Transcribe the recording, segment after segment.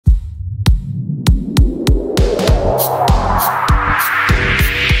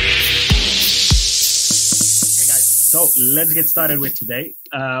let's get started with today.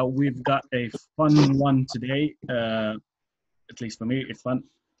 We've got a fun one today. At least for me, it's fun.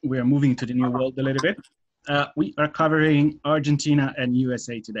 We are moving to the new world a little bit. We are covering Argentina and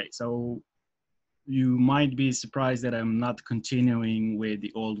USA today. So you might be surprised that I'm not continuing with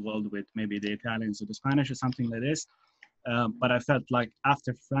the old world with maybe the Italians or the Spanish or something like this. But I felt like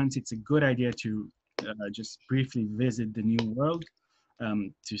after France, it's a good idea to just briefly visit the new world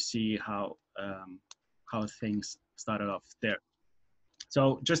to see how things started off there.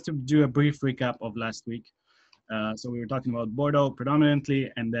 So just to do a brief recap of last week. So we were talking about Bordeaux predominantly,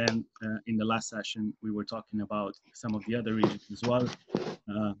 and then in the last session, we were talking about some of the other regions as well.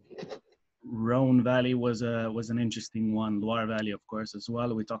 Rhone Valley was an interesting one. Loire Valley, of course, as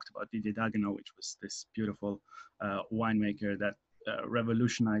well. We talked about Didier Dagenot, which was this beautiful winemaker that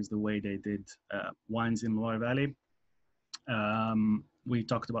revolutionized the way they did wines in Loire Valley. We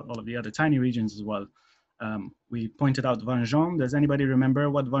talked about all of the other tiny regions as well. We pointed out Vin Jaune. Does anybody remember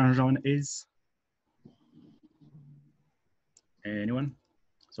what Vin Jaune is? Anyone?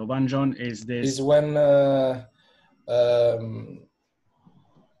 So Vin Jaune is this. Is when the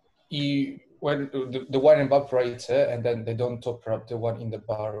wine evaporates and then they don't top up the one in the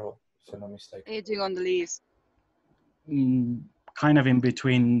barrel, if I'm not mistaken. Aging on the lees. Kind of in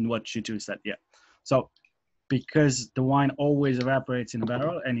between what you two said, yeah. So because the wine always evaporates in a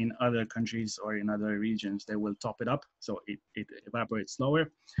barrel, and in other countries or in other regions, they will top it up. So it evaporates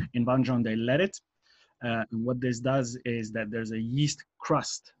slower. In Vin Jaune, they let it. And what this does is that there's a yeast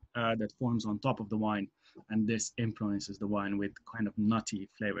crust that forms on top of the wine, and this influences the wine with kind of nutty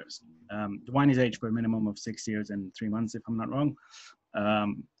flavors. The wine is aged for a minimum of 6 years and 3 months, if I'm not wrong.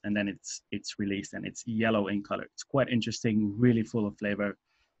 And then it's released, and it's yellow in color. It's quite interesting, really full of flavor,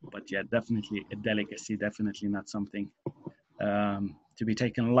 but yeah, definitely a delicacy, definitely not something to be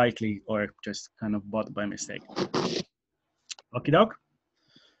taken lightly or just kind of bought by mistake. Okie doke.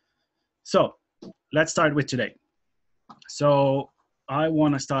 So let's start with today. So I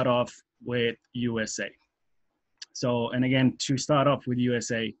want to start off with USA. So, and again, to start off with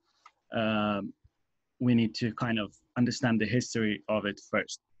USA, we need to kind of understand the history of it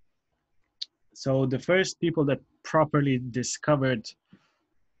first. So the first people that properly discovered,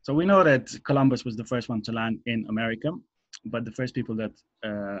 so we know that Columbus was the first one to land in America, but the first people that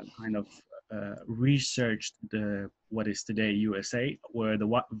researched what is today USA were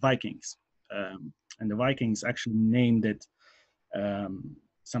the Vikings. And the Vikings actually named it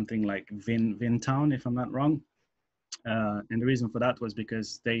something like Vintown, if I'm not wrong. And the reason for that was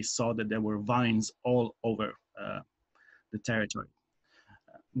because they saw that there were vines all over the territory.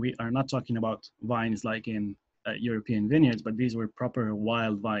 We are not talking about vines like in European vineyards, but these were proper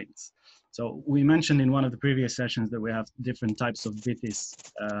wild vines. So we mentioned in one of the previous sessions that we have different types of vitis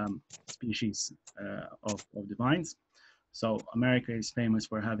species of the vines. So America is famous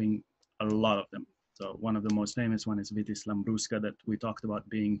for having a lot of them. So one of the most famous one is Vitis lambrusca that we talked about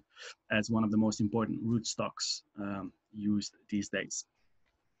being as one of the most important rootstocks used these days.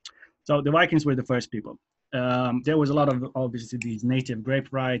 So the Vikings were the first people. There was a lot of obviously these native grape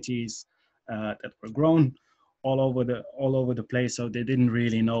varieties that were grown all over the place. So they didn't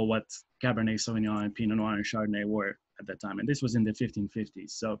really know what Cabernet Sauvignon and Pinot Noir and Chardonnay were at that time. And this was in the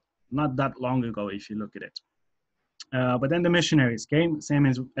 1550s. So not that long ago if you look at it. But then the missionaries came, same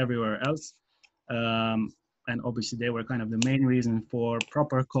as everywhere else. And obviously they were kind of the main reason for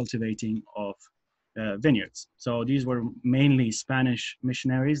proper cultivating of vineyards. So these were mainly Spanish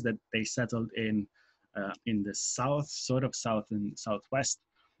missionaries that they settled in the south, sort of south and southwest.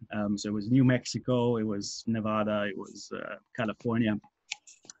 So it was New Mexico, it was Nevada, it was California.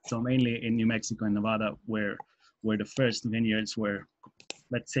 So mainly in New Mexico and Nevada where the first vineyards were,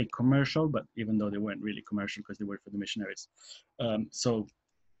 let's say, commercial, but even though they weren't really commercial because they were for the missionaries. So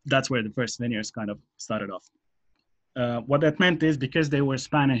that's where the first vineyards kind of started off. What that meant is because they were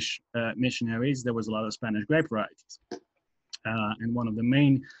Spanish missionaries, there was a lot of Spanish grape varieties. And one of the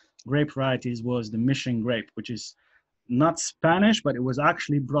main grape varieties was the mission grape, which is not Spanish, but it was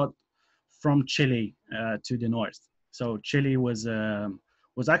actually brought from Chile to the north. So Chile was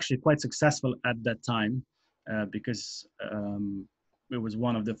actually quite successful at that time because it was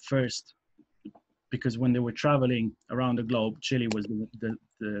one of the first, because when they were traveling around the globe, Chile was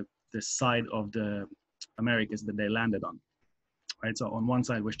the side of the Americas that they landed on, right? So on one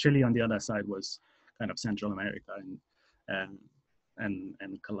side was Chile, on the other side was kind of Central America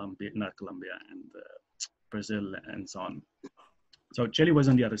and Colombia, not Colombia, and Brazil and so on. So Chile was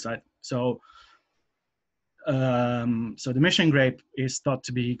on the other side. So the mission grape is thought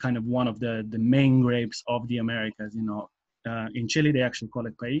to be kind of one of the main grapes of the Americas. You know, in Chile they actually call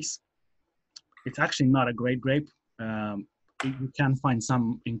it País. It's actually not a great grape. You can find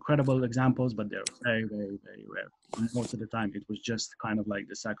some incredible examples, but they're very, very, very rare. Most of the time, it was just kind of like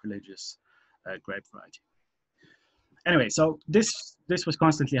the sacrilegious grape variety. Anyway, so this was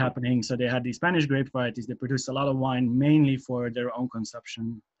constantly happening. So they had these Spanish grape varieties. They produced a lot of wine, mainly for their own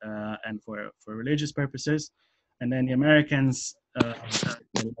consumption and for religious purposes. And then the Americans,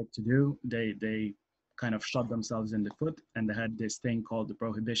 they like to do, they kind of shot themselves in the foot, and they had this thing called the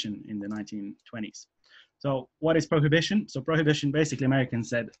Prohibition in the 1920s. So what is Prohibition? So Prohibition, basically Americans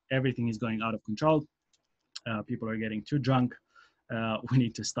said everything is going out of control. People are getting too drunk. We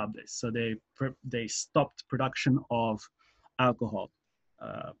need to stop this. So they stopped production of alcohol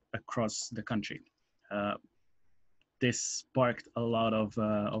across the country. This sparked a lot of,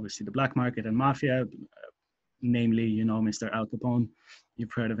 obviously, the black market and mafia, namely, you know, Mr. Al Capone.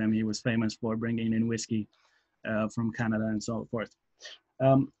 You've heard of him. He was famous for bringing in whiskey from Canada and so forth.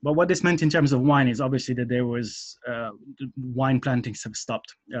 But what this meant in terms of wine is obviously that there was wine plantings have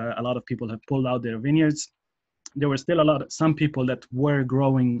stopped. A lot of people have pulled out their vineyards. There were still some people that were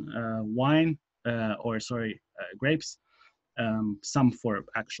growing grapes, some for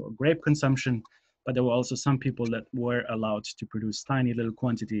actual grape consumption, but there were also some people that were allowed to produce tiny little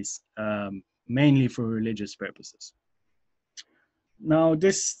quantities, mainly for religious purposes. Now,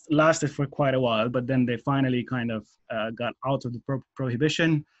 this lasted for quite a while, but then they finally kind of got out of the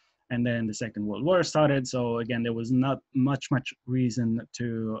prohibition, and then the Second World War started. So again, there was not much reason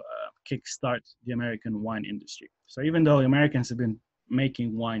to kickstart the American wine industry. So even though the Americans have been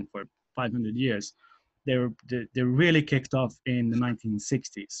making wine for 500 years, they really kicked off in the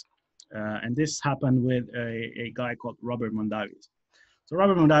 1960s. And this happened with a guy called Robert Mondavi. So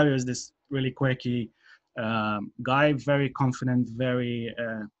Robert Mondavi is this really quirky guy, very confident, very,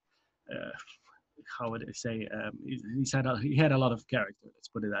 how would I say, he had a lot of character, let's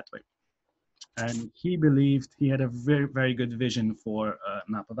put it that way. And he believed he had a very, very good vision for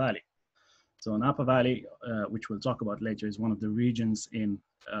Napa Valley. So Napa Valley, which we'll talk about later, is one of the regions in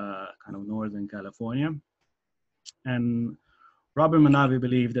kind of Northern California. And Robert Mondavi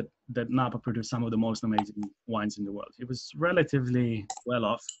believed that Napa produced some of the most amazing wines in the world. He was relatively well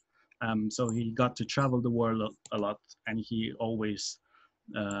off, so he got to travel the world a lot, and he always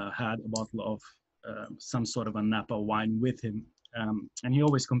had a bottle of some sort of a Napa wine with him. And he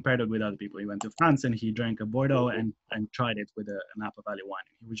always compared it with other people. He went to France and he drank a Bordeaux and tried it with a Napa Valley wine.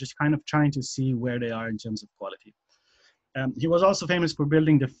 He was just kind of trying to see where they are in terms of quality. He was also famous for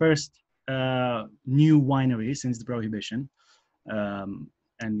building the first new winery since the Prohibition.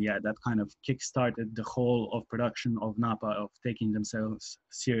 And yeah, that kind of kickstarted the whole of production of Napa, of taking themselves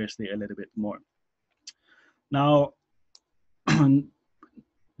seriously a little bit more. Now,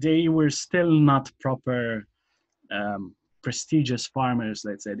 they were still not proper prestigious farmers,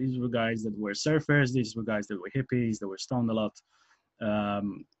 let's say. These were guys that were surfers, these were guys that were hippies, that were stoned a lot.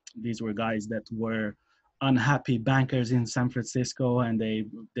 These were guys that were unhappy bankers in San Francisco, and they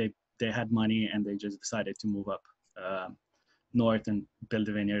had money, and they just decided to move up north and build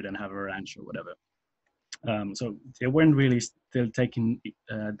a vineyard and have a ranch or whatever. So they weren't really still taking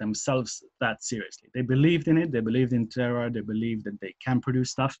themselves that seriously. They believed in it, they believed in terroir, they believed that they can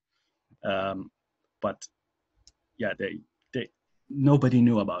produce stuff, but yeah, nobody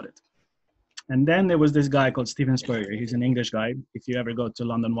knew about it. And then there was this guy called Stephen Spurrier. He's an English guy. If you ever go to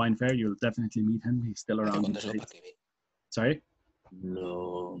London Wine Fair, you'll definitely meet him. He's still around. Sorry?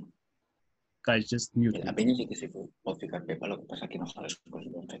 No. Guys, just mute A piña sí que se puede ficar pepa, lo que pasa es que no sale con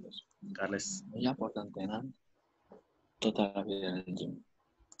los dedos. Carles. Ya por antena, toda la vida en el gym.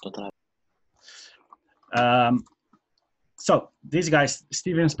 Toda la... So this guy,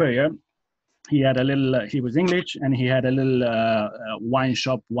 Stephen Spurrier, he had a little, he was English, and he had a little wine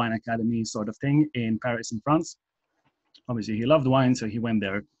shop, wine academy sort of thing in Paris, in France. Obviously, he loved wine, so he went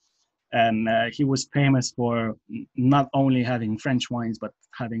there. And he was famous for not only having French wines, but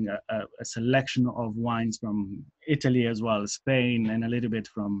having a selection of wines from Italy as well, Spain, and a little bit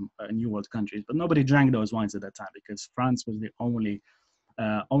from New World countries. But nobody drank those wines at that time because France was the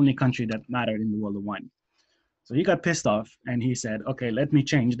only country that mattered in the world of wine. So he got pissed off and he said, okay, let me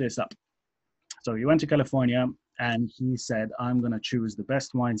change this up. So he went to California and he said, I'm going to choose the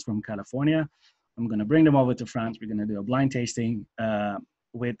best wines from California. I'm going to bring them over to France. We're going to do a blind tasting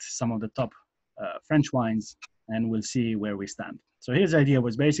with some of the top French wines, and we'll see where we stand. So his idea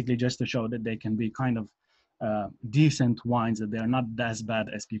was basically just to show that they can be kind of decent wines, that they're not as bad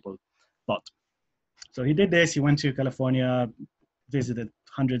as people thought. So he did this. He went to California, visited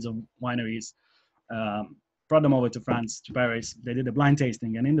hundreds of wineries, brought them over to France, to Paris. They did a blind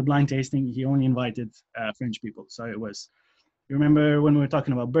tasting, and in the blind tasting, he only invited French people. So it was You remember when we were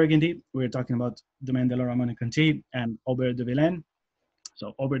talking about Burgundy, we were talking about Domaine de la Romanée-Conti and Aubert de Villaine.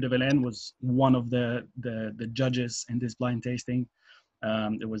 So Aubert de Villaine was one of the judges in this blind tasting.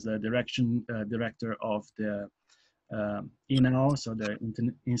 It was the director of the INAO, so the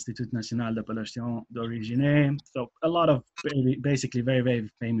Institut National d'Appellation d'Origine. So a lot of basically very, very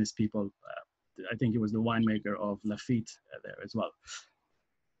famous people. I think he was the winemaker of Lafite there as well.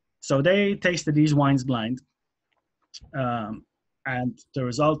 So they tasted these wines blind. And the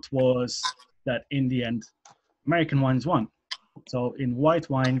result was that in the end, American wines won. So in white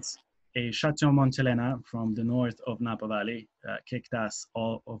wines, a Chateau Montelena from the north of Napa Valley kicked ass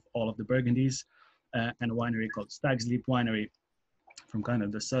all of the Burgundies, and a winery called Stag's Leap Winery from kind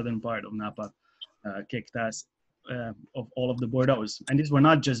of the southern part of Napa kicked ass of all of the Bordeaux's. And these were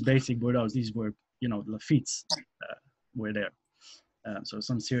not just basic Bordeaux's, these were, you know, Lafittes were there. So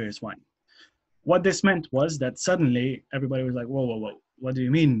some serious wine. What this meant was that suddenly everybody was like, whoa, whoa, whoa. What do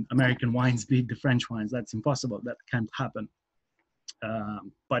you mean American wines beat the French wines? That's impossible. That can't happen.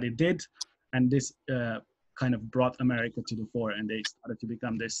 But it did. And this kind of brought America to the fore, and they started to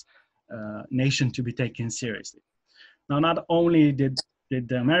become this nation to be taken seriously. Now, not only did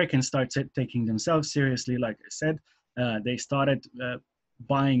the Americans start taking themselves seriously, like I said, they started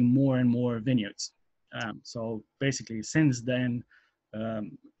buying more and more vineyards. So basically, since then,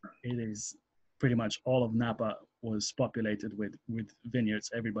 it is pretty much all of Napa was populated with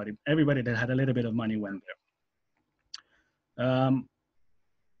vineyards. Everybody that had a little bit of money went there.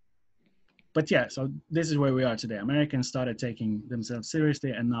 But yeah, so this is where we are today. Americans started taking themselves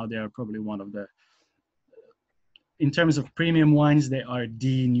seriously, and now they are probably one of the, in terms of premium wines, they are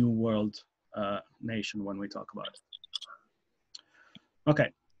the new world nation when we talk about it. Okay,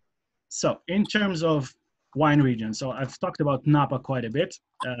 so in terms of wine region, so I've talked about Napa quite a bit.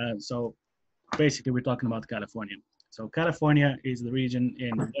 So basically we're talking about California. So California is the region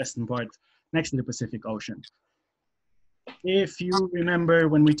in the western part next to the Pacific Ocean. If you remember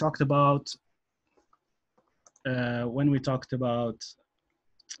when we talked about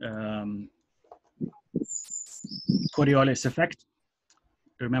Coriolis effect,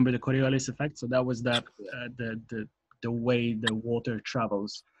 remember the Coriolis effect? So that was that the way the water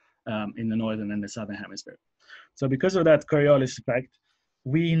travels in the northern and the southern hemisphere. So because of that Coriolis effect,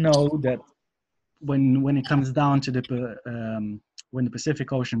 we know that when it comes down to the when the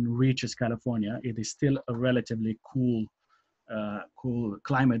Pacific Ocean reaches California, it is still a relatively cool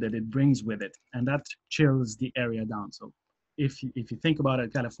climate that it brings with it, and that chills the area down. So if you think about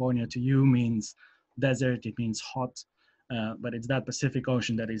it, California to you means desert, it means hot, but it's that Pacific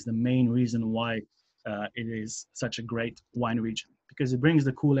Ocean that is the main reason why it is such a great wine region, because it brings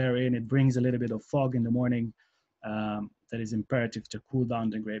the cool air in, it brings a little bit of fog in the morning that is imperative to cool down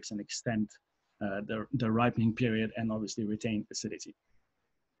the grapes and extend the ripening period, and obviously retain acidity.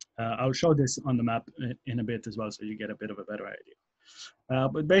 I'll show this on the map in a bit as well, so you get a bit of a better idea.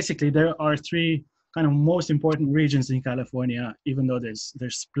 But basically, there are three kind of most important regions in California, even though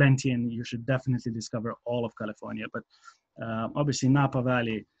there's plenty, and you should definitely discover all of California. But obviously, Napa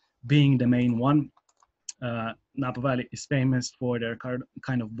Valley being the main one. Napa Valley is famous for their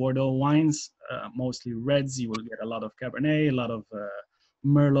kind of Bordeaux wines, mostly reds. You will get a lot of Cabernet, a lot of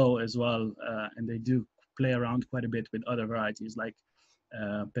Merlot as well, and they do play around quite a bit with other varieties like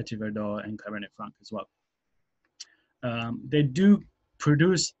Petit Verdot and Cabernet Franc as well. They do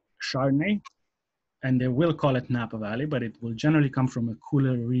produce Chardonnay, and they will call it Napa Valley, but it will generally come from a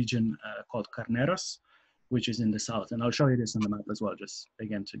cooler region called Carneros, which is in the south. And I'll show you this on the map as well, just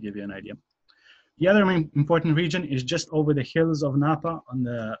again to give you an idea. The other important region is just over the hills of Napa, on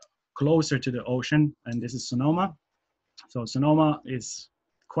the closer to the ocean, and this is Sonoma. So Sonoma is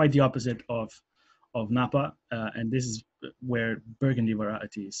quite the opposite of Napa, and this is where Burgundy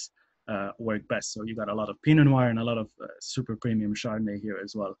varieties work best. So you got a lot of Pinot Noir and a lot of super premium Chardonnay here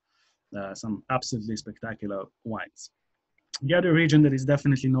as well. Some absolutely spectacular wines. The other region that is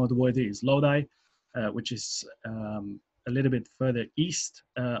definitely noteworthy is Lodi, which is a little bit further east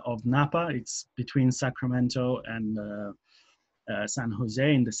of Napa. It's between Sacramento and San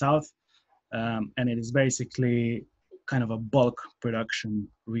Jose in the south. And it is basically kind of a bulk production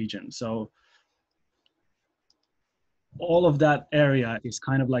region. So all of that area is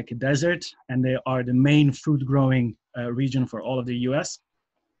kind of like a desert, and they are the main fruit growing region for all of the US.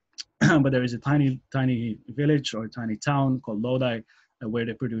 But there is a tiny village or tiny town called Lodi where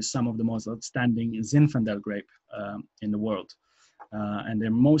they produce some of the most outstanding Zinfandel grape in the world. And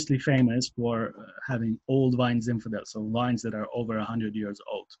they're mostly famous for having old vine Zinfandel, so vines that are over 100 years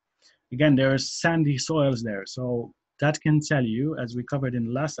old. Again, there are sandy soils there, so that can tell you, as we covered in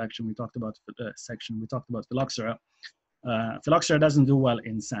the last section, we talked about phylloxera, Phylloxera doesn't do well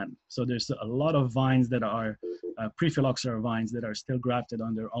in sand. So there's a lot of vines that are pre-phylloxera vines that are still grafted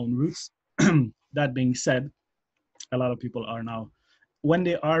on their own roots. That being said, a lot of people are now, when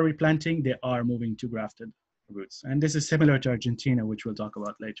they are replanting, they are moving to grafted roots. And this is similar to Argentina, which we'll talk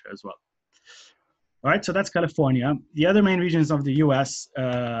about later as well. All right, so that's California. The other main regions of the US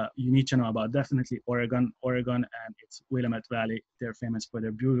you need to know about, definitely Oregon and its Willamette Valley. They're famous for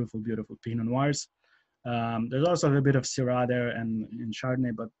their beautiful, beautiful Pinot Noirs. There's also a bit of Syrah there and in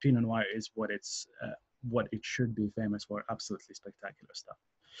Chardonnay, but Pinot Noir is what it should be famous for. Absolutely spectacular stuff.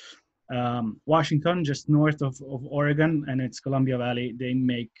 Washington, just north of Oregon and its Columbia Valley, they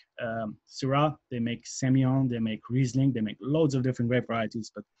make Syrah, they make Semillon, they make Riesling, they make loads of different grape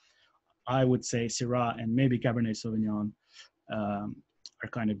varieties, but I would say Syrah and maybe Cabernet Sauvignon are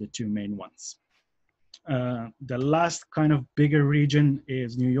kind of the two main ones. The last kind of bigger region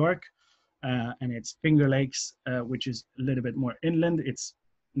is New York, and it's Finger Lakes, which is a little bit more inland. It's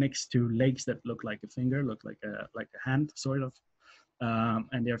next to lakes that look like a finger, look like a hand, sort of.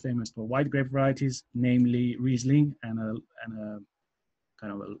 And they're famous for white grape varieties, namely Riesling and a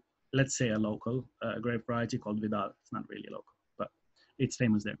kind of let's say a local grape variety called Vidal. It's not really local, but it's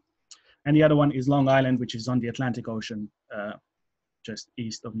famous there. And the other one is Long Island, which is on the Atlantic Ocean, just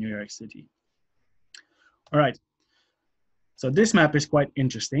east of New York City. All right, so this map is quite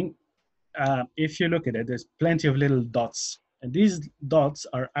interesting. If you look at it, there's plenty of little dots, and these dots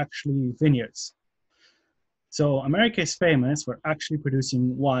are actually vineyards. So America is famous for actually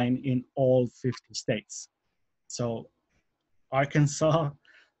producing wine in all 50 states. So Arkansas,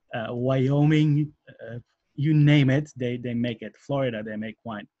 Wyoming, you name it, they make it. Florida, they make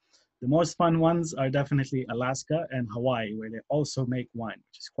wine. The most fun ones are definitely Alaska and Hawaii, where they also make wine,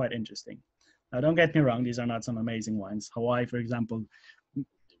 which is quite interesting. Now, don't get me wrong, these are not some amazing wines. Hawaii, for example,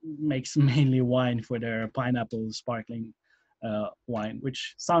 makes mainly wine for their pineapple sparkling wine,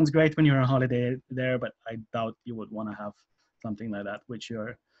 which sounds great when you're on holiday there, but I doubt you would want to have something like that with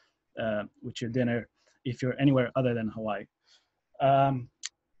your dinner if you're anywhere other than Hawaii.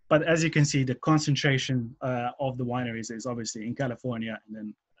 But as you can see, the concentration of the wineries is obviously in California and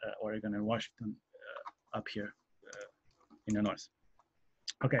then Oregon and Washington up here in the north.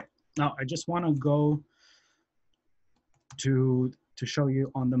 Okay, now I just want to go to show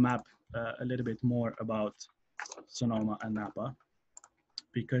you on the map a little bit more about Sonoma and Napa,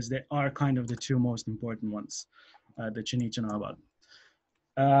 because they are kind of the two most important ones that you need to know about.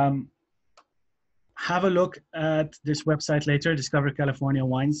 Have a look at this website later, Discover California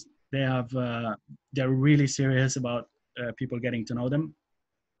Wines. They have, they're really serious about people getting to know them.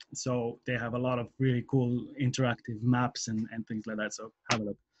 So they have a lot of really cool interactive maps and things like that. So have a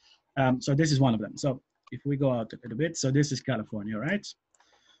look. So this is one of them. So if we go out a little bit, so this is California, right?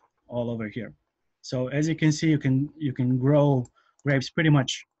 All over here. So as you can see, you can grow grapes pretty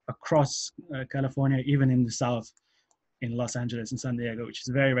much across California, even in the south, in Los Angeles and San Diego, which is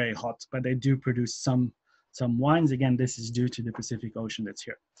very, very hot, but they do produce some wines. Again, this is due to the Pacific Ocean that's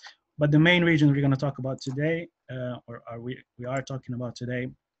here. But the main region we're going to talk about today, we are talking about today,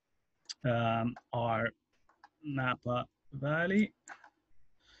 are Napa Valley,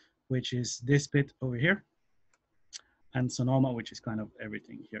 which is this bit over here, and Sonoma, which is kind of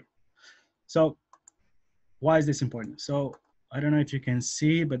everything here. So why is this important? So I don't know if you can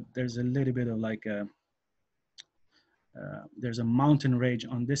see, but there's a little bit of like there's a mountain range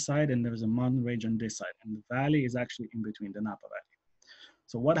on this side and there's a mountain range on this side, and the valley is actually in between, the Napa Valley.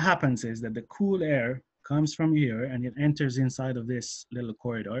 So what happens is that the cool air comes from here and it enters inside of this little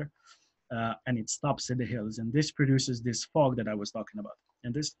corridor and it stops at the hills, and this produces this fog that I was talking about.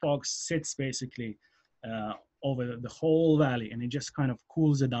 And this fog sits basically over the whole valley, and it just kind of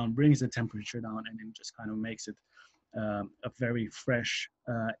cools it down, brings the temperature down, and it just kind of makes it a very fresh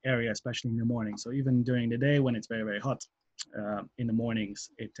area, especially in the morning. So even during the day when it's very, very hot, in the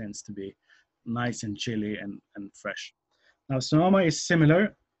mornings, it tends to be nice and chilly and fresh. Now, Sonoma is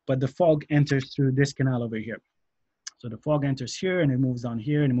similar, but the fog enters through this canal over here. So the fog enters here and it moves down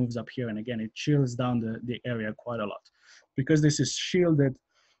here and it moves up here. And again, it chills down the area quite a lot. Because this is shielded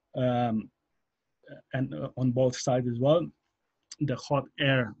and on both sides as well, the hot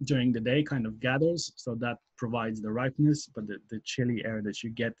air during the day kind of gathers, so that provides the ripeness, but the chilly air that you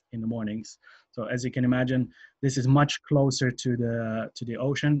get in the mornings. So as you can imagine, this is much closer to the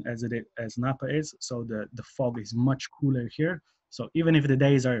ocean as Napa is. So the fog is much cooler here. So even if the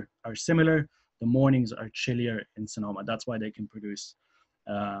days are similar, the mornings are chillier in Sonoma. That's why they can produce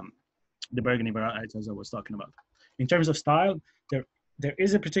the Burgundy varieties as I was talking about. In terms of style, there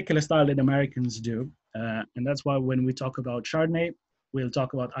is a particular style that Americans do, and that's why when we talk about Chardonnay, we'll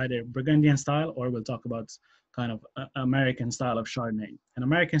talk about either Burgundian style or we'll talk about kind of American style of Chardonnay. An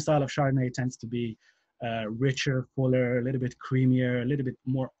American style of Chardonnay tends to be richer, fuller, a little bit creamier, a little bit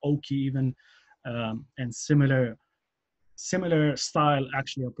more oaky even, and similar style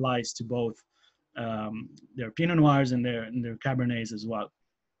actually applies to both their Pinot Noirs and their Cabernets as well.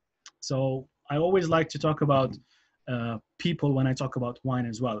 So I always like to talk about people when I talk about wine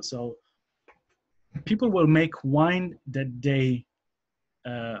as well. So people will make wine that they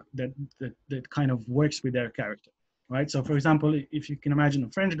that kind of works with their character, right? So for example, if you can imagine, a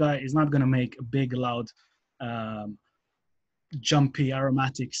French guy is not going to make a big, loud, jumpy,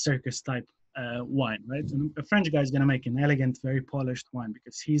 aromatic circus type wine, right? And a French guy is going to make an elegant, very polished wine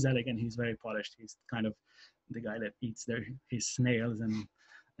because he's elegant, he's very polished, he's kind of the guy that eats his snails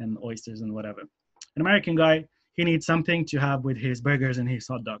and oysters and whatever. An American guy, he needs something to have with his burgers and his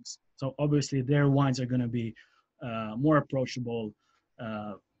hot dogs. So obviously their wines are going to be more approachable,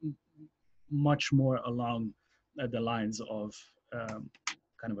 much more along the lines of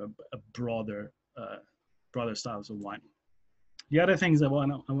kind of a broader styles of wine. The other things I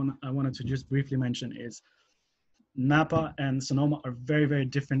wanted to just briefly mention is Napa and Sonoma are very, very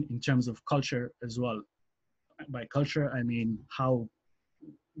different in terms of culture as well. By culture, I mean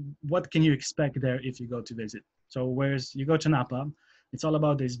what can you expect there if you go to visit? So whereas you go to Napa, it's all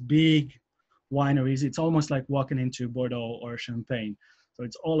about these big wineries. It's almost like walking into Bordeaux or Champagne. So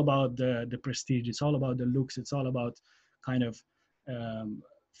it's all about the prestige. It's all about the looks. It's all about kind of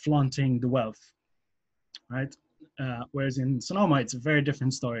flaunting the wealth, right? Whereas in Sonoma, it's a very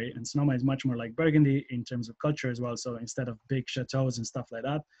different story. And Sonoma is much more like Burgundy in terms of culture as well. So instead of big chateaus and stuff like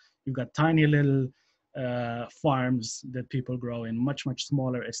that, you've got tiny little farms that people grow in, much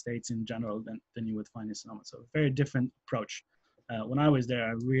smaller estates in general than you would find in Sonoma. So a very different approach. When I was there,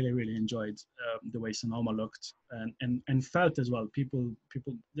 I really enjoyed the way Sonoma looked and felt as well. People,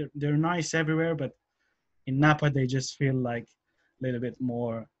 they're nice everywhere, but in Napa, they just feel like a little bit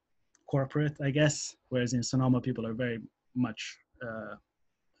more corporate, I guess. Whereas in Sonoma, people are very much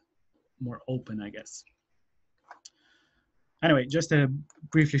more open, I guess. Anyway, just to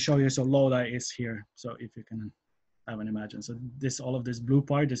briefly show you, so Lodi is here. So if you can have an imagine. So all of this blue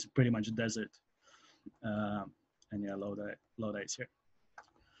part is pretty much desert. And yeah, Lodi is here.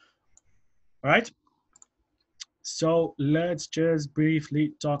 All right. So let's just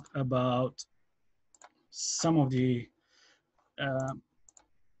briefly talk about some of the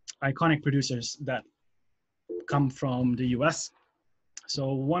iconic producers that come from the US.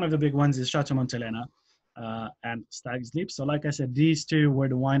 So one of the big ones is Chateau Montelena and Stag's Leap. So like I said, these two were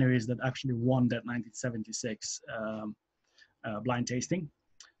the wineries that actually won that 1976 blind tasting.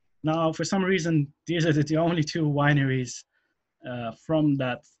 Now, for some reason, these are the only two wineries from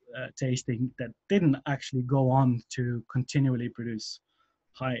that tasting that didn't actually go on to continually produce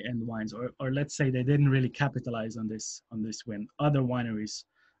high-end wines, or let's say they didn't really capitalize on this win. Other wineries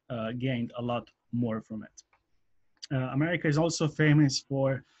gained a lot more from it. America is also famous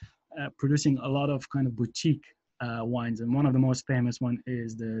for producing a lot of kind of boutique wines, and one of the most famous one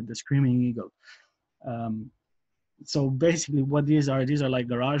is the Screaming Eagle. So basically what these are like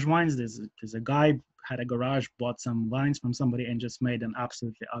garage wines. There's a guy had a garage, bought some wines from somebody and just made an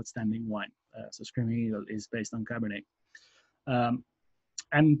absolutely outstanding wine. So Screaming Eagle is based on Cabernet.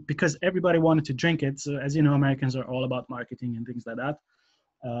 And because everybody wanted to drink it, so as you know, Americans are all about marketing and things like that.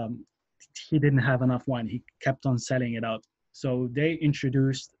 He didn't have enough wine. He kept on selling it out. So they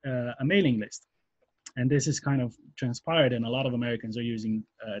introduced a mailing list. And this is kind of transpired, and a lot of Americans are using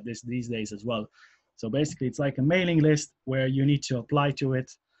this these days as well. So basically, it's like a mailing list where you need to apply to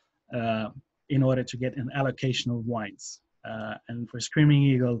it in order to get an allocation of wines. And for Screaming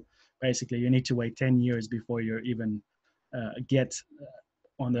Eagle, basically, you need to wait 10 years before you're even get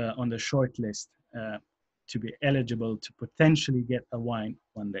on the short list to be eligible to potentially get a wine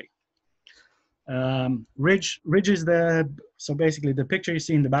one day. Ridge is so basically the picture you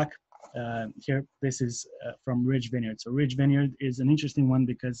see in the back here, this is from Ridge Vineyard. So Ridge Vineyard is an interesting one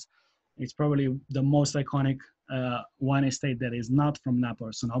because it's probably the most iconic wine estate that is not from Napa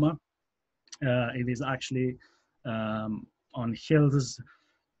or Sonoma. It is actually on hills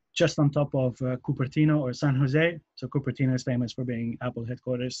just on top of Cupertino or San Jose. So Cupertino is famous for being Apple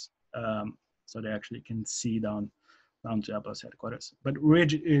headquarters. So they actually can see down to Apple's headquarters. But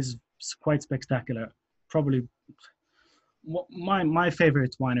Ridge is quite spectacular. Probably my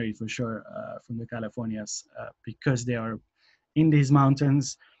favorite winery for sure from the Californias because they are in these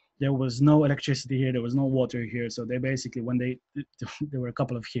mountains. There was no electricity here. There was no water here. So they basically, when there were a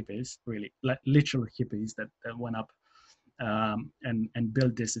couple of hippies, really, like literal hippies that went up and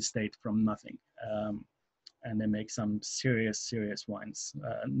built this estate from nothing. and they make some serious wines.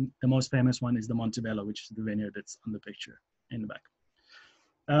 The most famous one is the Montebello, which is the vineyard that's on the picture in the back.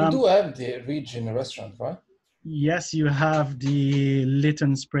 You do have the region restaurant, right? Yes, you have the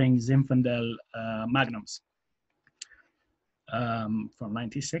Lytton Spring Zinfandel Magnums. From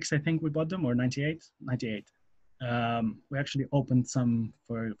 96, I think we bought them, or 98. We actually opened some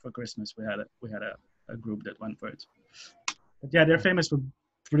for Christmas. We had a group that went for it. But yeah, they're famous for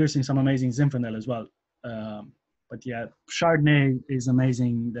producing some amazing Zinfandel as well. But yeah, Chardonnay is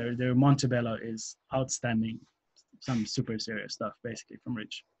amazing. Their Montebello is outstanding. Some super serious stuff, basically, from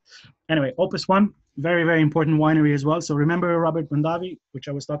Rich. Anyway, Opus One, very important winery as well. So remember Robert Mondavi, which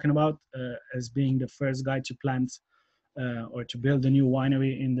I was talking about as being the first guy to plant or to build a new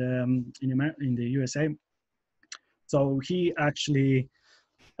winery in the USA. So he actually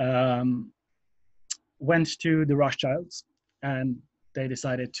went to the Rothschilds, and they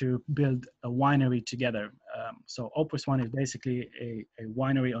decided to build a winery together. So Opus One is basically a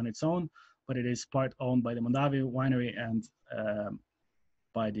winery on its own, but it is part owned by the Mondavi winery and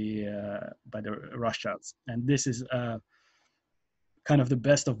by the Rothschilds. And this is kind of the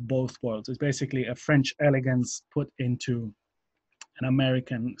best of both worlds. It's basically a French elegance put into an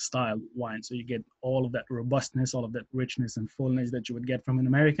American style wine. So you get all of that robustness, all of that richness and fullness that you would get from an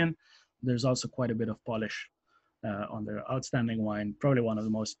American. There's also quite a bit of polish on their outstanding wine, probably one of the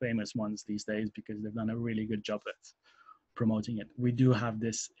most famous ones these days because they've done a really good job at promoting it. We do have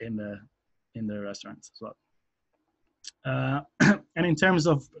this in the restaurants as well. And in terms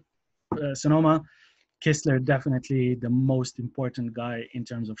of Sonoma, Kistler definitely the most important guy in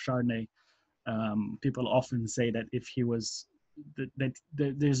terms of Chardonnay. People often say that if he was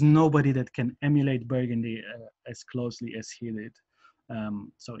there's nobody that can emulate Burgundy as closely as he did.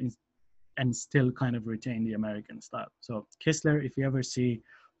 And still kind of retain the American style. So Kistler, if you ever see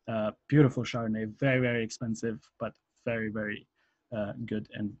beautiful Chardonnay, very expensive, but very good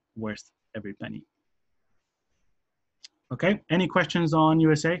and worth every penny. Okay, any questions on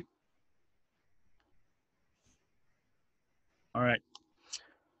USA? All right,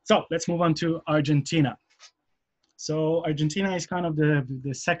 so let's move on to Argentina. So Argentina is kind of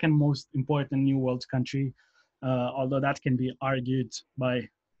the second most important New World country, although that can be argued by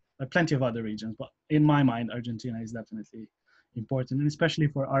plenty of other regions. But in my mind, Argentina is definitely important, and especially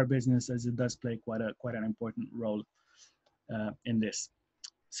for our business, as it does play quite an important role in this.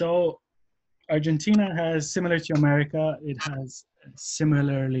 So Argentina has, similar to America, it has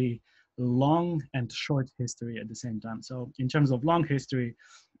similarly long and short history at the same time. So in terms of long history,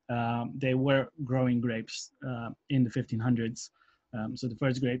 they were growing grapes in the 1500s. So the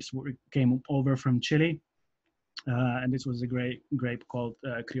first grapes came over from Chile, and this was a grape called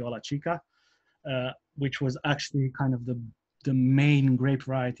Criolla Chica, which was actually kind of the main grape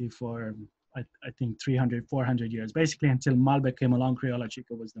variety for, I think, 300, 400 years. Basically, until Malbec came along, Criolla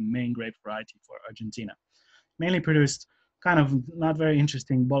Chica was the main grape variety for Argentina. Mainly produced kind of not very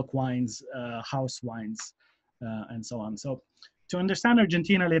interesting bulk wines, house wines, and so on. So to understand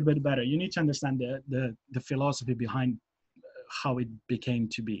Argentina a little bit better, you need to understand the philosophy behind how it became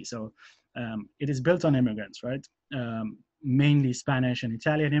to be. So it is built on immigrants, right? Mainly Spanish and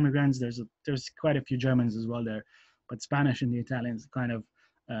Italian immigrants. There's quite a few Germans as well there, but Spanish and the Italians kind of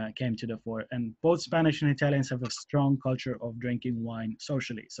came to the fore. And both Spanish and Italians have a strong culture of drinking wine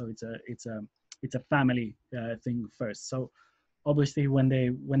socially. So it's a family thing first. So obviously when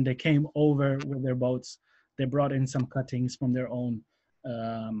they came over with their boats, they brought in some cuttings from their own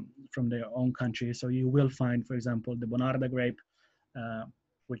country. So you will find, for example, the Bonarda grape,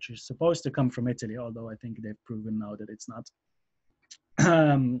 which is supposed to come from Italy, although I think they've proven now that it's not.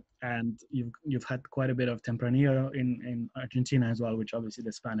 And you've had quite a bit of Tempranillo in Argentina as well, which obviously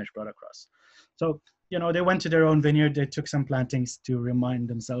the Spanish brought across. So, they went to their own vineyard, they took some plantings to remind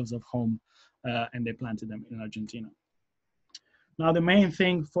themselves of home, and they planted them in Argentina. Now, the main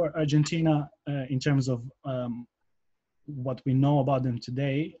thing for Argentina in terms of what we know about them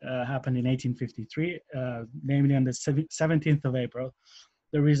today happened in 1853, namely on the 17th of April.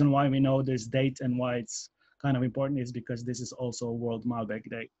 The reason why we know this date and why it's kind of important is because this is also World Malbec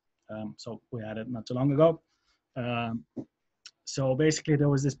Day. So we had it not too long ago. So basically there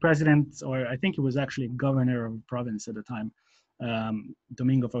was this president, or I think he was actually governor of a province at the time,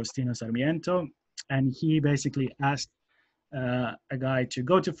 Domingo Faustino Sarmiento, and he basically asked a guy to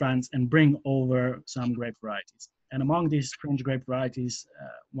go to France and bring over some grape varieties. And among these French grape varieties,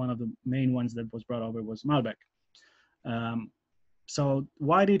 one of the main ones that was brought over was Malbec. So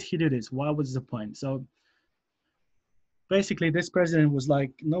why did he do this? What was the point? So basically this president was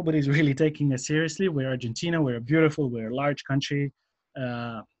like, nobody's really taking us seriously. We're Argentina, we're beautiful, we're a large country.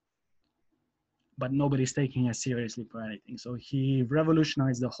 but nobody's taking us seriously for anything. So he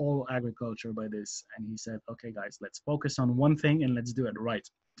revolutionized the whole agriculture by this, and he said, okay, guys, let's focus on one thing and let's do it right.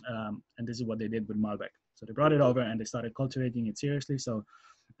 And this is what they did with Malbec. So they brought it over and they started cultivating it seriously. So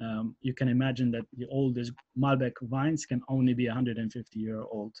you can imagine that the oldest Malbec vines can only be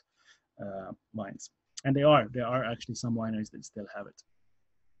 150-year-old vines. And there are actually some wineries that still have it.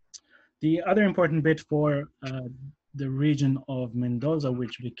 The other important bit for the region of Mendoza,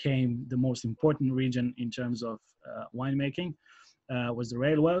 which became the most important region in terms of winemaking, was the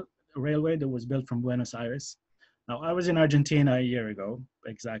railway that was built from Buenos Aires. Now, I was in Argentina a year ago,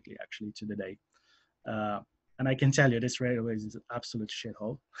 exactly, actually, to the day. And I can tell you, this railway is an absolute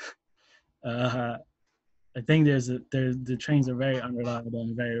shithole. I think the trains are very unreliable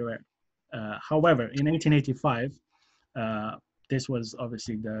and very rare. However, in 1885, this was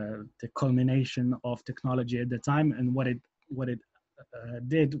obviously the culmination of technology at the time, and what it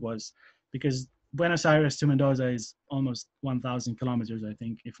did was, because Buenos Aires to Mendoza is almost 1,000 kilometers, I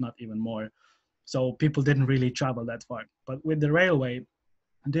think, if not even more. So people didn't really travel that far. But with the railway,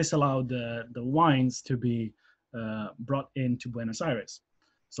 this allowed the wines to be brought into Buenos Aires.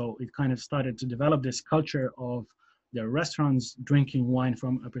 So it kind of started to develop this culture of the restaurants drinking wine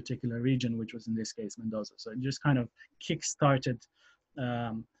from a particular region, which was in this case Mendoza. So it just kind of kick-started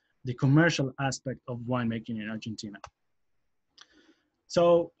the commercial aspect of winemaking in Argentina.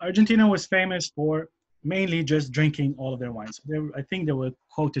 So Argentina was famous for mainly just drinking all of their wines. I think they were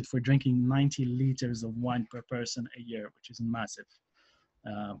quoted for drinking 90 liters of wine per person a year, which is massive.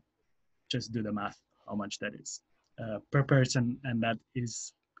 Just do the math, how much that is per person, and that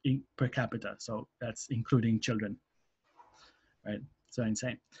is per capita. So that's including children, right? So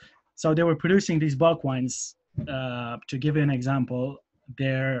insane. So they were producing these bulk wines. To give you an example,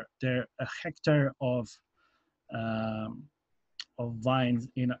 a hectare of vines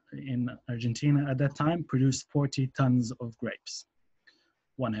in Argentina at that time produced 40 tons of grapes,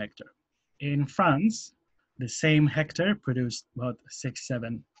 1 hectare. In France, the same hectare produced about 6,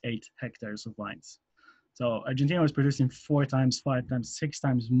 7, 8 hectares of vines. So Argentina was producing 4 times, 5 times, 6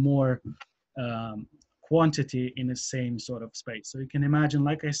 times more quantity in the same sort of space. So you can imagine,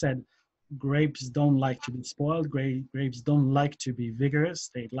 like I said, grapes don't like to be spoiled. Grapes don't like to be vigorous.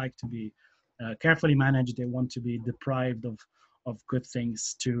 They like to be carefully managed. They want to be deprived of good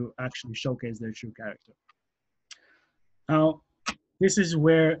things to actually showcase their true character. Now, this is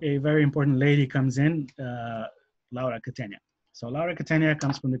where a very important lady comes in, Laura Catania. So Laura Catania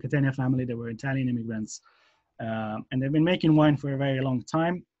comes from the Catania family. They were Italian immigrants. And they've been making wine for a very long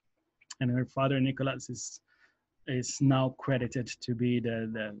time. And her father, Nicolas, is now credited to be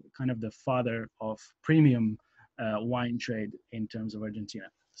the kind of the father of premium wine trade in terms of Argentina.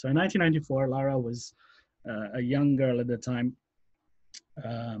 So in 1994, Laura was a young girl at the time.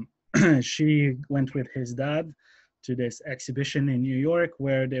 She went with his dad to this exhibition in New York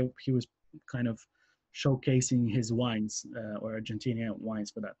where he was kind of showcasing his wines, or Argentinian wines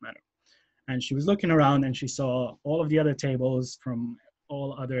for that matter. And she was looking around and she saw all of the other tables from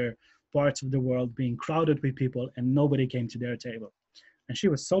all other parts of the world being crowded with people, and nobody came to their table. And she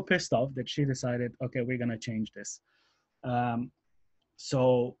was so pissed off that she decided, okay, we're gonna change this.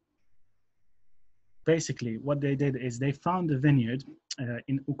 So basically what they did is they found a vineyard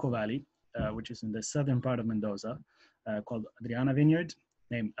in Uco Valley, which is in the southern part of Mendoza, called Adriana Vineyard,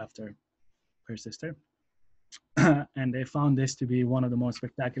 named after her sister. And they found this to be one of the most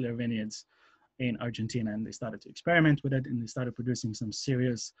spectacular vineyards in Argentina, and they started to experiment with it, and they started producing some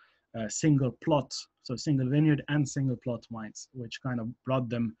serious single plot, so single vineyard and single plot wines, which kind of brought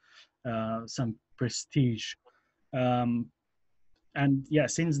them some prestige. And yeah,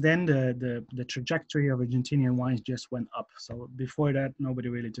 since then the trajectory of Argentinian wines just went up. So before that, nobody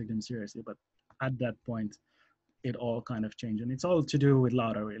really took them seriously, but at that point, it all kind of changed, and it's all to do with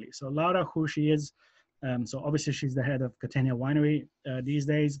Laura, really. So Laura, who she is, so obviously she's the head of Catania Winery these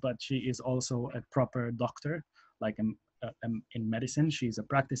days, but she is also a proper doctor, like in medicine. She's a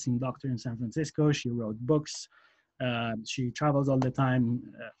practicing doctor in San Francisco. She wrote books. She travels all the time.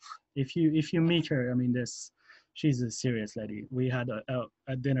 If you meet her, I mean, she's a serious lady. We had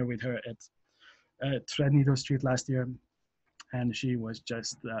a dinner with her at Threadneedle Street last year, and she was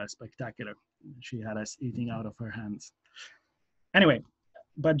just spectacular. She had us eating out of her hands. Anyway,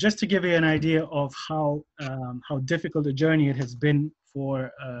 but just to give you an idea of how difficult a journey it has been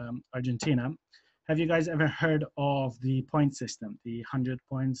for Argentina, have you guys ever heard of the point system, the 100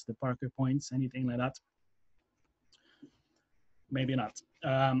 points, the Parker points, anything like that? Maybe not.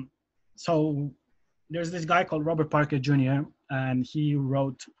 So there's this guy called Robert Parker Jr., and he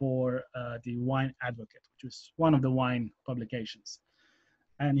wrote for the Wine Advocate, which was one of the wine publications.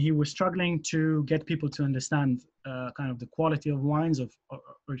 and he was struggling to get people to understand kind of the quality of wines, or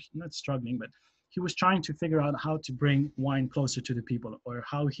not struggling, but he was trying to figure out how to bring wine closer to the people, or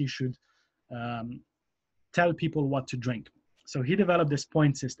how he should tell people what to drink. So he developed this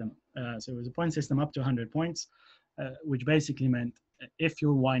point system. So it was a point system up to 100 points, which basically meant if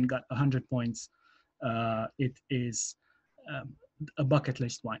your wine got 100 points, it is a bucket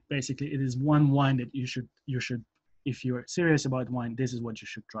list wine. Basically, it is one wine that you should, if you're serious about wine, this is what you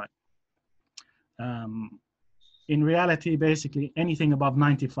should try. In reality, basically anything above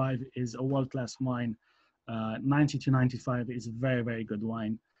 95 is a world-class wine. 90 to 95 is a very, very good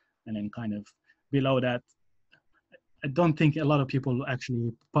wine. And then kind of below that, I don't think a lot of people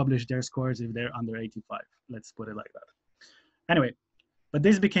actually publish their scores if they're under 85. Let's put it like that. Anyway, but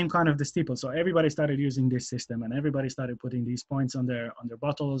this became kind of the steeple. So everybody started using this system, and everybody started putting these points on their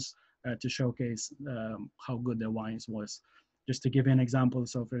bottles to showcase how good their wines was. Just to give you an example,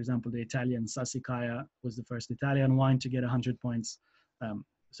 so for example, the Italian Sassicaia was the first Italian wine to get 100 points.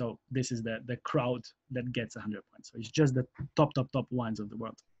 So this is the crowd that gets 100 points. So it's just the top wines of the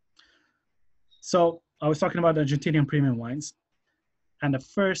world. So I was talking about the Argentinian premium wines, and the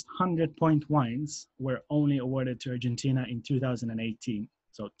first 100-point wines were only awarded to Argentina in 2018.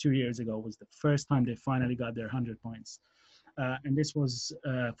 So 2 years ago was the first time they finally got their 100 points. And this was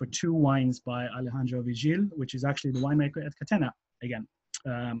for 2 wines by Alejandro Vigil, which is actually the winemaker at Catena again.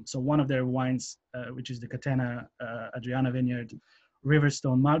 So one of their wines, which is the Catena Adriana Vineyard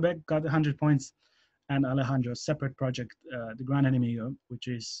Riverstone Malbec, got 100 points. And Alejandro's separate project, the Gran Enemigo, which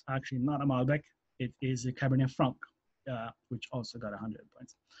is actually not a Malbec, it is a Cabernet Franc, which also got 100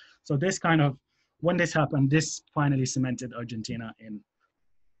 points. So this kind of, when this happened, this finally cemented Argentina in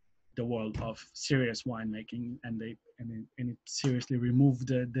the world of serious winemaking, and it seriously removed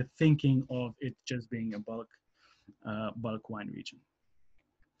the thinking of it just being a bulk wine region.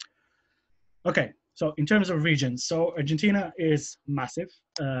 Okay, so in terms of regions, so Argentina is massive.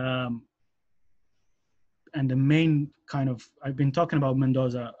 And the main kind of, I've been talking about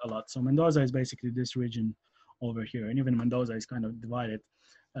Mendoza a lot. So Mendoza is basically this region over here, and even Mendoza is kind of divided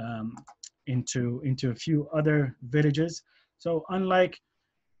into a few other villages. So unlike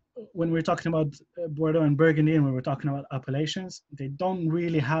when we're talking about Bordeaux and Burgundy, and when we're talking about appellations, they don't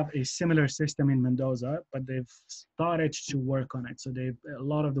really have a similar system in Mendoza, but they've started to work on it. So a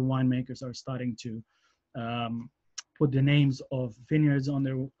lot of the winemakers are starting to put the names of vineyards on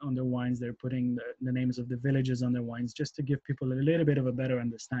their wines. They're putting the names of the villages on their wines, just to give people a little bit of a better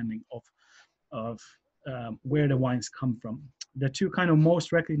understanding of where the wines come from. The 2 kind of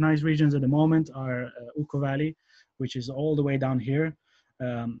most recognized regions at the moment are Uco Valley, which is all the way down here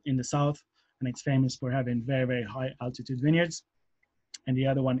in the south, and it's famous for having very, very high altitude vineyards. And the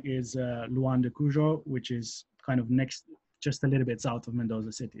other one is Luan de Cujo, which is kind of next, just a little bit south of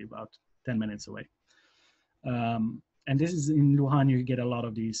Mendoza City, about 10 minutes away. And this is in Lujan, you get a lot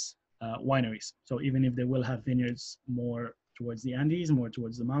of these wineries. So even if they will have vineyards more towards the Andes, more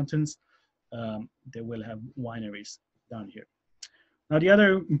towards the mountains, they will have wineries down here. Now, the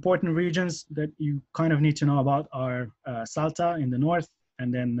other important regions that you kind of need to know about are Salta in the north,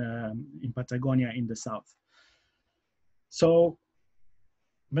 and then in Patagonia in the south. So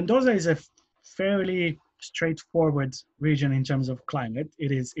Mendoza is a fairly straightforward region in terms of climate.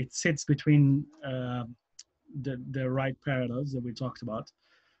 It sits between the right parallels that we talked about.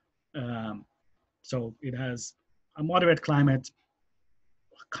 So it has a moderate climate,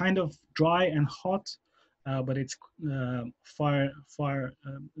 kind of dry and hot, but it's the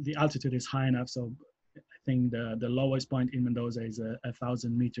altitude is high enough. So I think the lowest point in Mendoza is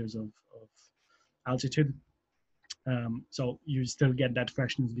 1,000 meters of altitude. So you still get that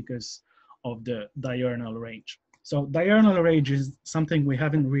freshness because of the diurnal range. So diurnal range is something we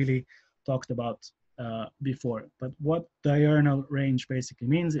haven't really talked about before, but what diurnal range basically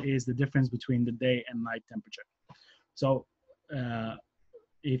means is the difference between the day and night temperature. So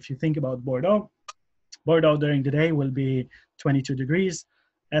if you think about Bordeaux during the day will be 22 degrees.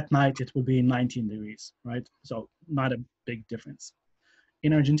 At night, it will be 19 degrees, right? So not a big difference.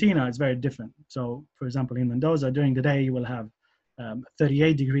 In Argentina, it's very different. So for example, in Mendoza, during the day, you will have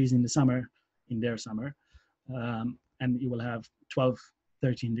 38 degrees in the summer, in their summer, and you will have 12,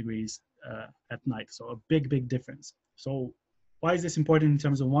 13 degrees at night. So a big difference. So why is this important in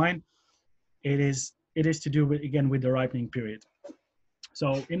terms of wine? It is to do with, again, with the ripening period.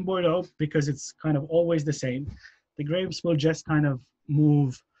 So in Bordeaux, because it's kind of always the same, the grapes will just kind of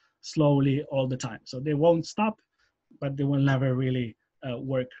move slowly all the time. So they won't stop, but they will never really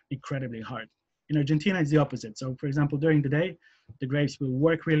work incredibly hard. In Argentina, it's the opposite. So for example, during the day, the grapes will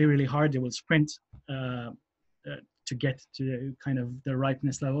work really hard. They will sprint to to get to kind of the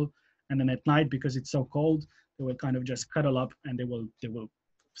ripeness level. And then at night, because it's so cold, they will kind of just cuddle up and they will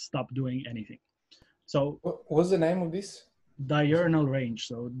stop doing anything. So what's the name of this? Diurnal range.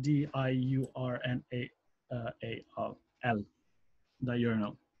 So Diurnal,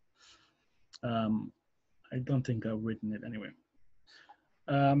 diurnal. I don't think I've written it anyway.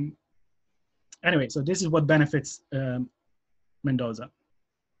 Anyway, so this is what benefits Mendoza.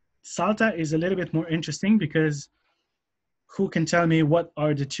 Salta is a little bit more interesting because who can tell me what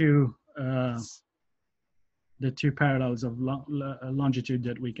are the two parallels of longitude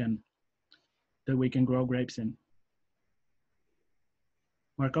that we can grow grapes in?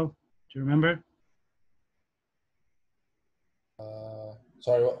 Marco, do you remember?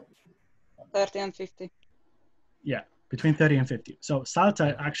 Sorry, what? 30 and 50. Yeah, between 30 and 50. So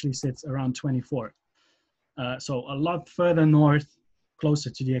Salta actually sits around 24. So a lot further north, closer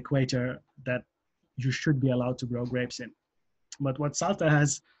to the equator, that you should be allowed to grow grapes in. But what Salta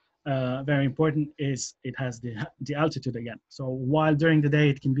has very important is it has the altitude again. So while during the day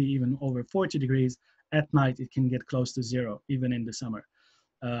it can be even over 40 degrees, at night it can get close to 0, even in the summer,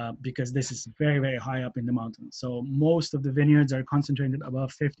 because this is very, very high up in the mountains. So most of the vineyards are concentrated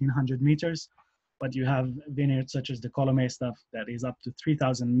above 1,500 meters, but you have vineyards such as the Colomé stuff that is up to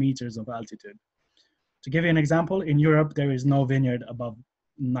 3,000 meters of altitude. To give you an example, in Europe, there is no vineyard above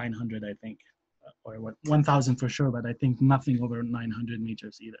 900, I think, or 1,000 for sure, but I think nothing over 900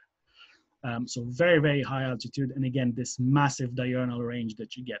 meters either. So very, very high altitude. And again, this massive diurnal range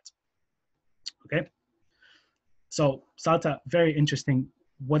that you get, okay? So Salta, very interesting.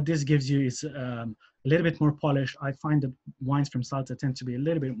 What this gives you is a little bit more polish. I find that wines from Salta tend to be a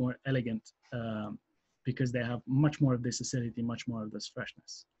little bit more elegant because they have much more of this acidity, much more of this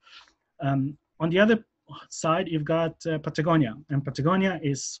freshness. On the other side, you've got Patagonia, and Patagonia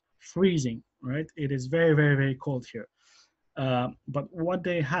is freezing, right? It is very, very, very cold here. But what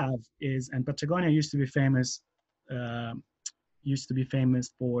they have is, and Patagonia used to be famous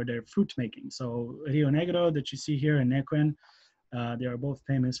for their fruit making. So Rio Negro that you see here in Neuquén, they are both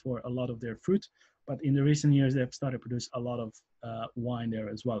famous for a lot of their fruit, but in the recent years, they've started to produce a lot of wine there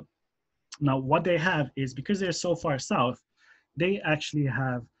as well. Now, what they have is, because they're so far south, they actually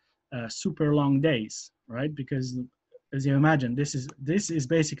have super long days, right? Because as you imagine, this is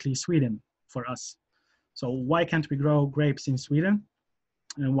basically Sweden for us. So why can't we grow grapes in Sweden?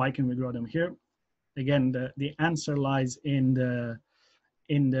 And why can we grow them here? Again, the answer lies in the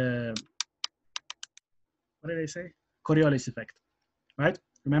what did I say? Coriolis effect, right?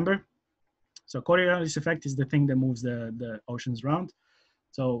 Remember? So Coriolis effect is the thing that moves the oceans around.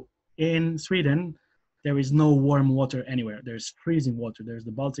 So in Sweden, there is no warm water anywhere. There's freezing water. There's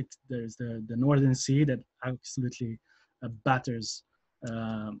the Baltic, there's the Northern Sea that absolutely batters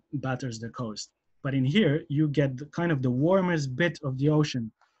the coast. But in here, you get kind of the warmest bit of the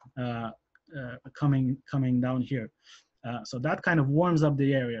ocean coming down here. So that kind of warms up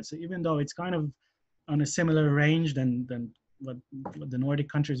the area. So even though it's kind of on a similar range than what the Nordic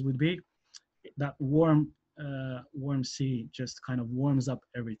countries would be, that warm sea just kind of warms up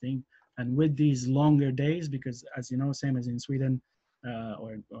everything. And with these longer days, because as you know, same as in Sweden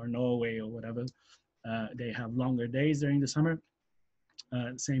or Norway or whatever, they have longer days during the summer.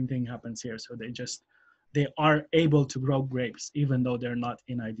 Same thing happens here. So they are able to grow grapes, even though they're not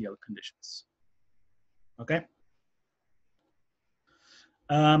in ideal conditions. Okay.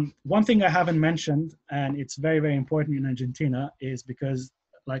 One thing I haven't mentioned, and it's very, very important in Argentina, is because,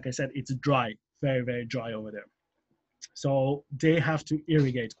 like I said, it's dry, very, very dry over there. So they have to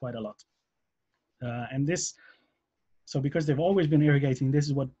irrigate quite a lot. So because they've always been irrigating, this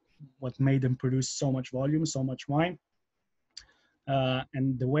is what made them produce so much volume, so much wine.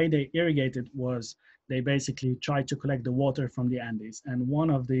 And the way they irrigated was they basically tried to collect the water from the Andes. And one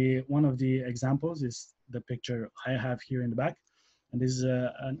of the examples is the picture I have here in the back. And this is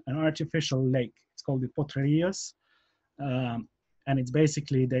an artificial lake. It's called the Potrerillos. And it's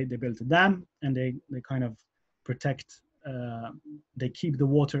basically, they built a dam and they kind of protect, they keep the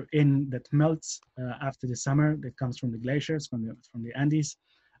water in that melts after the summer that comes from the glaciers, from the Andes.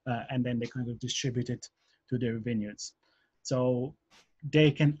 And then they kind of distribute it to their vineyards. So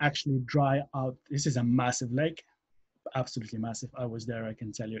they can actually dry out. This is a massive lake, absolutely massive. I was there, I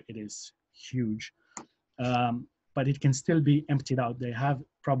can tell you it is huge. But it can still be emptied out. They have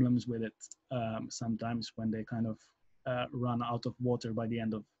problems with it sometimes when they kind of run out of water by the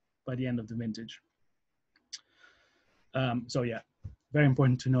end of the vintage. So yeah, very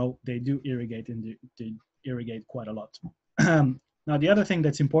important to know. They do irrigate and they irrigate quite a lot. Now the other thing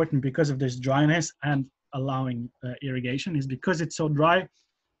that's important because of this dryness and allowing irrigation is because it's so dry.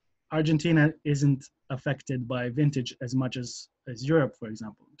 Argentina isn't affected by vintage as much as Europe, for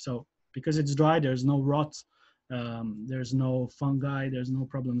example. So because it's dry, there's no rot, there's no fungi, there's no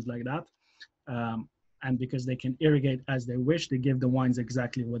problems like that. And because they can irrigate as they wish, they give the wines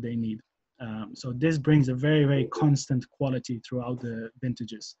exactly what they need. So this brings a very, very constant quality throughout the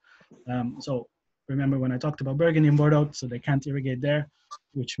vintages. So remember when I talked about Burgundy and Bordeaux, so they can't irrigate there,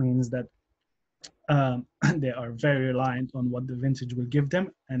 which means that they are very reliant on what the vintage will give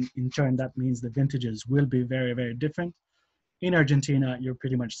them. And in turn, that means the vintages will be very, very different. In Argentina, you're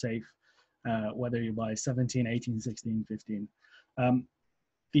pretty much safe, whether you buy 17, 18, 16, 15.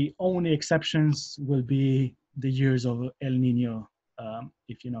 The only exceptions will be the years of El Nino.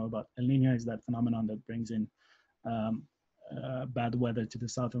 If you know about El Nino, is that phenomenon that brings in bad weather to the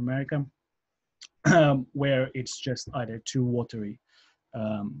South America, where it's just either too watery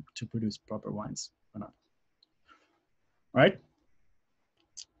to produce proper wines or not. Right?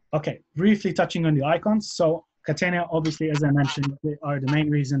 Okay, briefly touching on the icons. So Catania, obviously, as I mentioned, they are the main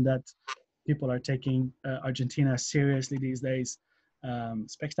reason that people are taking Argentina seriously these days.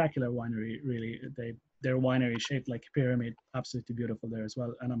 Spectacular winery, really. Their winery shaped like a pyramid, absolutely beautiful there as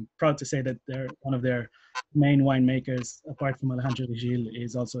well. And I'm proud to say that they're one of their main winemakers, apart from Alejandro Vigil,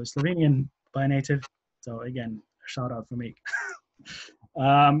 is also a Slovenian by native. So again, a shout out for me.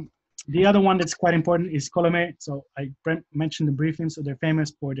 The other one that's quite important is Colomé. So I mentioned the briefing. So they're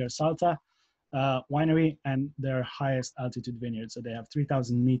famous for their Salta winery and their highest altitude vineyard. So they have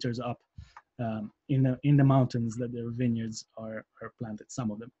 3,000 meters up in the mountains that their vineyards are planted,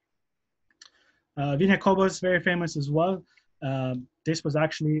 some of them. Viña Cobos, very famous as well. This was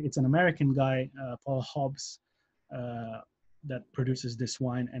actually, it's an American guy, Paul Hobbs, that produces this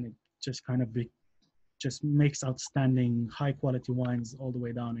wine, and it just kind of just makes outstanding high quality wines all the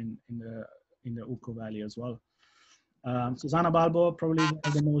way down in the Uco Valley as well. Susana Balbo, probably one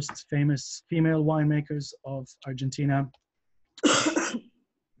of the most famous female winemakers of Argentina.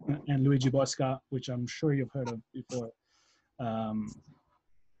 And Luigi Bosca, which I'm sure you've heard of before,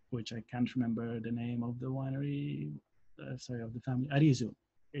 which I can't remember the name of the winery, of the family, Arizo.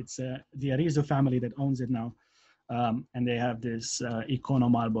 It's the Arizo family that owns it now. And they have this Icono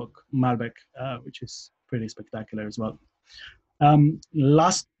Malbec, which is pretty spectacular as well.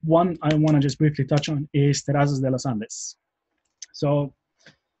 Last one I want to just briefly touch on is Terrazas de los Andes. So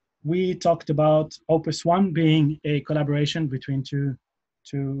we talked about Opus One being a collaboration between two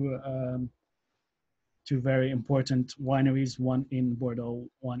very important wineries, one in Bordeaux,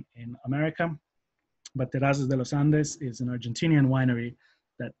 one in America. But Terrazas de los Andes is an Argentinian winery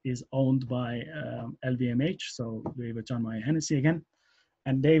that is owned by LVMH, so Louis Vuitton Moet Hennessy again.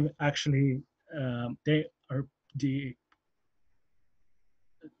 And they've actually, they are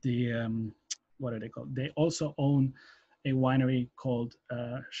what are they called? They also own a winery called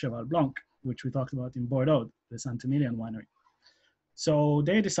Cheval Blanc, which we talked about in Bordeaux, the Saint-Emilion winery. So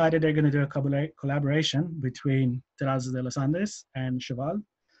they decided they're going to do a collaboration between Terrazas de los Andes and Cheval.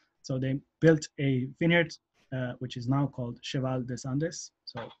 So they built a vineyard, which is now called Cheval des Andes.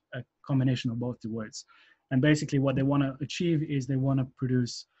 So a combination of both the words. And basically what they want to achieve is they want to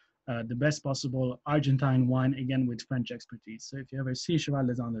produce the best possible Argentine wine, again, with French expertise. So if you ever see Cheval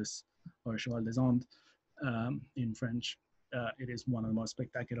des Andes or Cheval des Andes in French, it is one of the most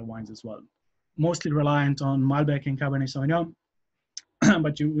spectacular wines as well. Mostly reliant on Malbec and Cabernet Sauvignon,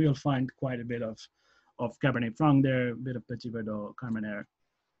 but you will find quite a bit of Cabernet Franc there, a bit of Petit Verdot, Carmenere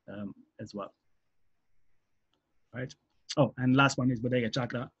as well. Right. Oh, and last one is Bodega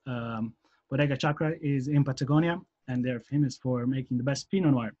Chacra. Bodega Chacra is in Patagonia, and they're famous for making the best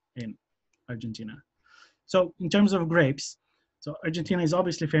Pinot Noir in Argentina. So in terms of grapes, so Argentina is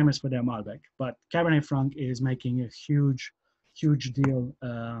obviously famous for their Malbec, but Cabernet Franc is making a huge deal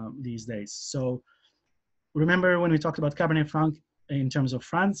these days. So remember when we talked about Cabernet Franc in terms of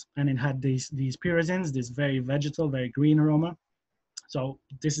France, and it had these pyrazines, this very vegetal, very green aroma. So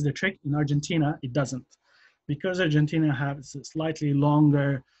this is the trick. In Argentina, it doesn't. Because Argentina has a slightly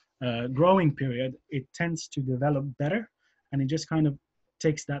longer growing period, it tends to develop better, and it just kind of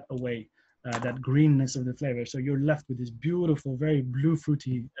takes that away, that greenness of the flavor. So you're left with these beautiful, very blue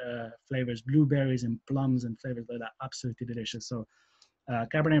fruity flavors, blueberries and plums and flavors like that, absolutely delicious. So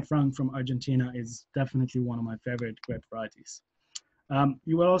Cabernet Franc from Argentina is definitely one of my favorite grape varieties.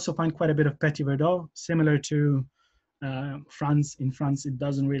 You will also find quite a bit of Petit Verdot, similar to France. In France, it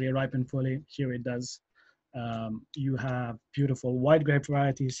doesn't really ripen fully. Here it does. You have beautiful white grape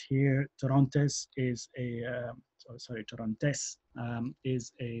varieties here. Torrontés is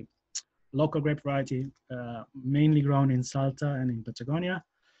is a local grape variety, mainly grown in Salta and in Patagonia.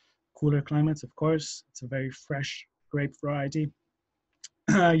 Cooler climates, of course. It's a very fresh grape variety.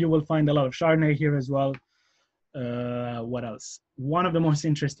 You will find a lot of Chardonnay here as well. What else? One of the most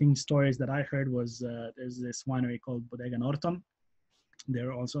interesting stories that I heard was there's this winery called Bodega Norton.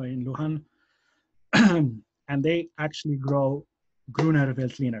 They're also in Lujan. And they actually grow Gruner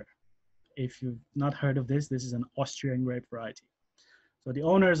Veltliner. If you've not heard of this, this is an Austrian grape variety. So the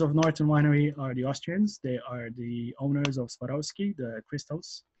owners of Norton Winery are the Austrians. They are the owners of Swarovski, the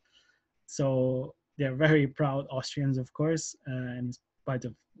Christos. So they're very proud Austrians, of course, and in spite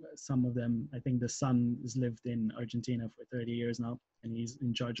of some of them, I think the son has lived in Argentina for 30 years now, and he's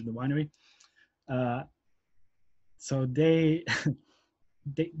in charge of the winery. So they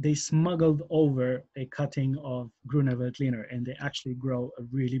they smuggled over a cutting of Gruner Veltliner, and they actually grow a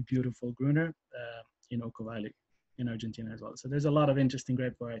really beautiful Gruner in Ocovali in Argentina as well. So there's a lot of interesting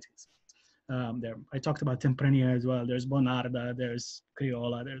grape varieties. There, I talked about Tempranillo as well. There's Bonarda, there's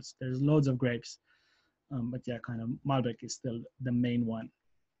Criolla, there's loads of grapes. But yeah, kind of Malbec is still the main one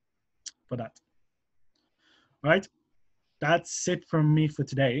for that. All right, that's it from me for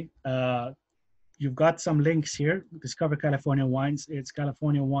today. You've got some links here. Discover California Wines. It's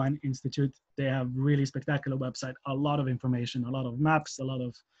California Wine Institute. They have really spectacular website, a lot of information, a lot of maps, a lot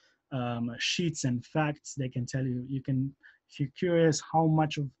of sheets and facts. They can tell you, you can, if you're curious how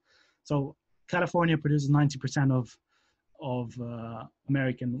much of, so California produces 90% of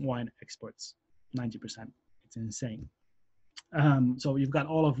American wine exports, 90%. It's insane. So you've got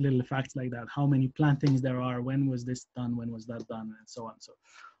all of little facts like that, how many plantings there are, when was this done, when was that done, and so on. So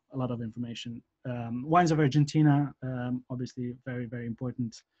a lot of information. Wines of Argentina, obviously very, very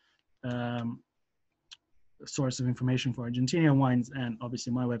important source of information for Argentinian wines, and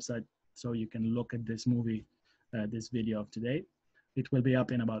obviously my website, so you can look at this movie, this video of today. It will be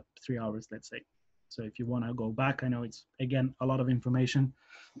up in about 3 hours, let's say. So if you want to go back, I know it's, again, a lot of information,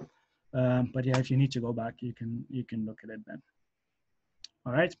 but yeah, if you need to go back, you can look at it then.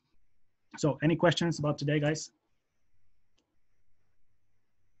 All right. So any questions about today, guys?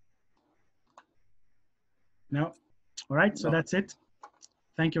 No? All right, so that's it.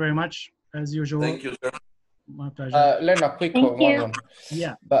 Thank you very much, as usual. Thank you, sir. My pleasure. Lena, quick one.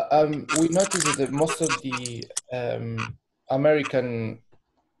 Yeah. But we noticed that most of the American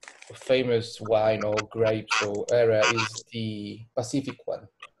famous wine or grapes or area is the Pacific one.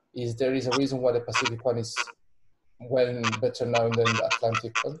 Is there a reason why the Pacific one is well better known than the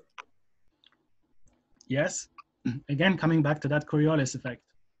Atlantic one? Yes. Again, coming back to that Coriolis effect.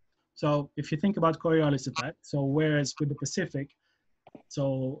 So if you think about Coriolis effect, so whereas with the Pacific,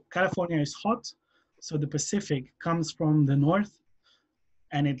 so California is hot, so the Pacific comes from the north,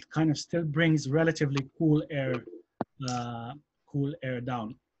 and it kind of still brings relatively cool air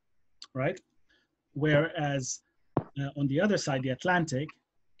down, right? Whereas on the other side, the Atlantic,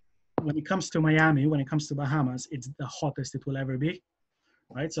 when it comes to Miami, when it comes to Bahamas, it's the hottest it will ever be,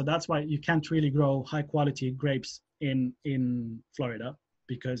 right? So that's why you can't really grow high quality grapes in Florida,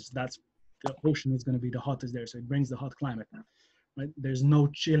 because that's, the ocean is going to be the hottest there. So it brings the hot climate, right? There's no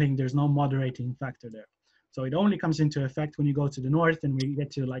chilling, there's no moderating factor there. So it only comes into effect when you go to the north and we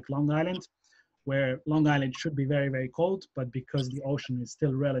get to like Long Island, where Long Island should be very, very cold, but because the ocean is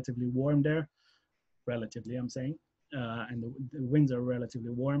still relatively warm there, relatively, I'm saying, and the winds are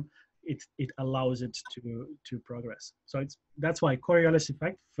relatively warm, it allows it to progress. So that's why Coriolis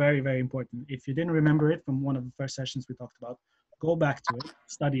effect, very, very important. If you didn't remember it from one of the first sessions we talked about, go back to it,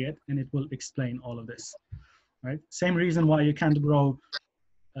 study it, and it will explain all of this, right? Same reason why you can't grow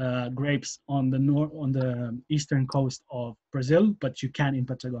grapes on the eastern coast of Brazil, but you can in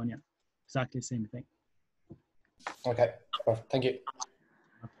Patagonia. Exactly the same thing. Okay, perfect. Thank you.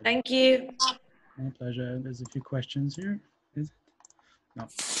 Thank you. My pleasure. There's a few questions here. Is it? No.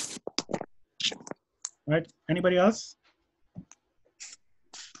 All right. Anybody else?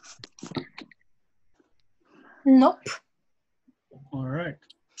 Nope. All right.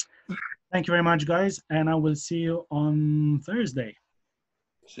 Thank you very much, guys, and I will see you on Thursday.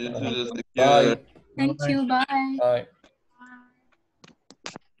 See you. Bye. Thank you. Bye. Bye.